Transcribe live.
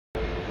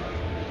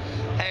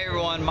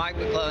everyone, Mike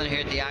McClelland here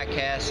at the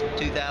ICAST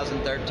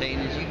 2013.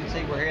 As you can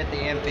see, we're here at the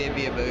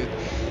Amphibia booth.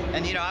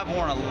 And you know, I've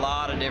worn a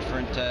lot of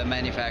different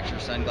manufacturer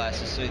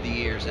sunglasses through the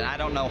years, and I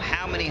don't know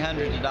how many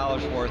hundreds of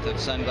dollars worth of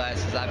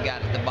sunglasses I've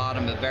got at the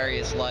bottom of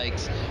various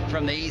lakes,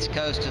 from the East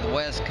Coast to the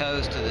West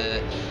Coast to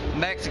the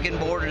Mexican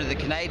border to the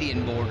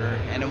Canadian border.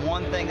 And the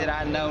one thing that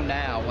I know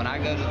now, when I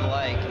go to the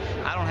lake,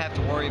 I don't have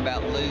to worry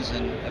about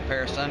losing a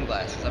pair of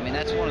sunglasses. I mean,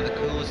 that's one of the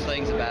coolest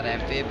things about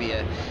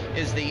Amphibia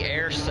is the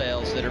air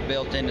cells that are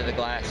built into the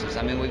glasses.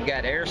 I mean, we've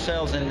got air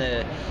cells in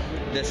the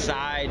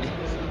side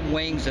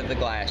wings of the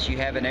glass. You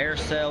have an air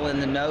cell in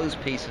the nose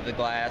piece of the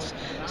glass.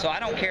 So I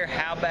don't care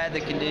how bad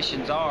the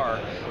conditions are,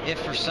 if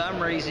for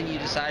some reason you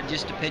decide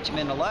just to pitch them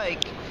in the lake,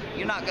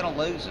 you're not going to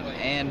lose them.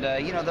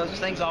 And you know, those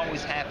things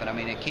always happen. I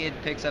mean, a kid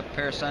picks up a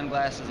pair of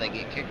sunglasses, they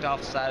get kicked off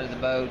the side of the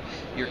boat,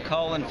 you're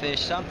culling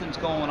fish, something's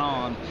going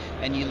on,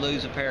 and you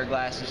lose a pair of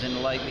glasses in the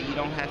lake. But you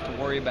don't have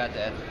to worry about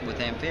that with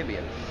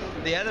Amphibia.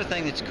 The other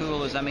thing that's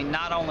cool is, I mean,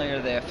 not only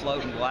are they a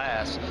floating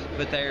glass,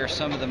 but they are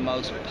some of the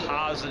most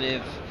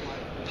positive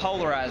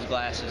polarized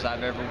glasses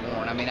I've ever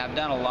worn. I mean, I've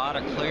done a lot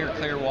of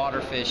clear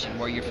water fishing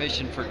where you're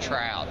fishing for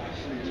trout,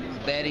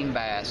 bedding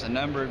bass, a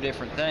number of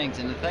different things.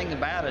 And the thing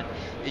about it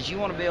is you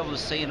want to be able to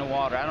see in the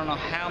water. I don't know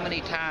how many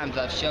times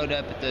I've showed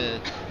up at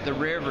the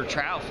river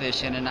trout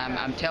fishing, and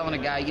I'm telling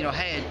a guy, you know,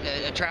 hey,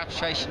 a trout's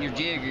chasing your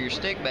jig or your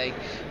stick bait,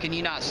 can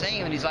you not see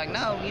him? And he's like,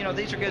 no, you know,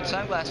 these are good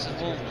sunglasses.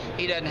 Well,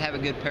 he doesn't have a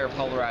good pair of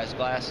polarized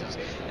glasses.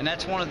 And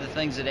that's one of the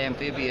things that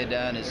Amphibia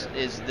done is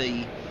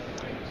the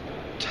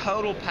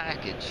total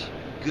package.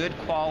 Good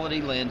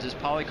quality lenses,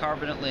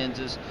 polycarbonate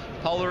lenses,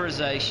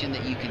 polarization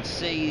that you can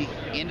see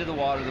into the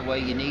water the way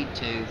you need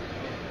to.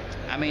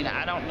 I mean,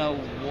 I don't know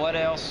what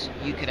else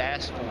you could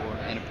ask for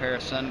in a pair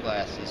of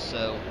sunglasses.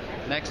 So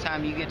next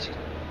time you get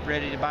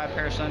ready to buy a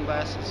pair of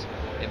sunglasses,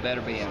 it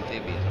better be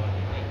Amphibia.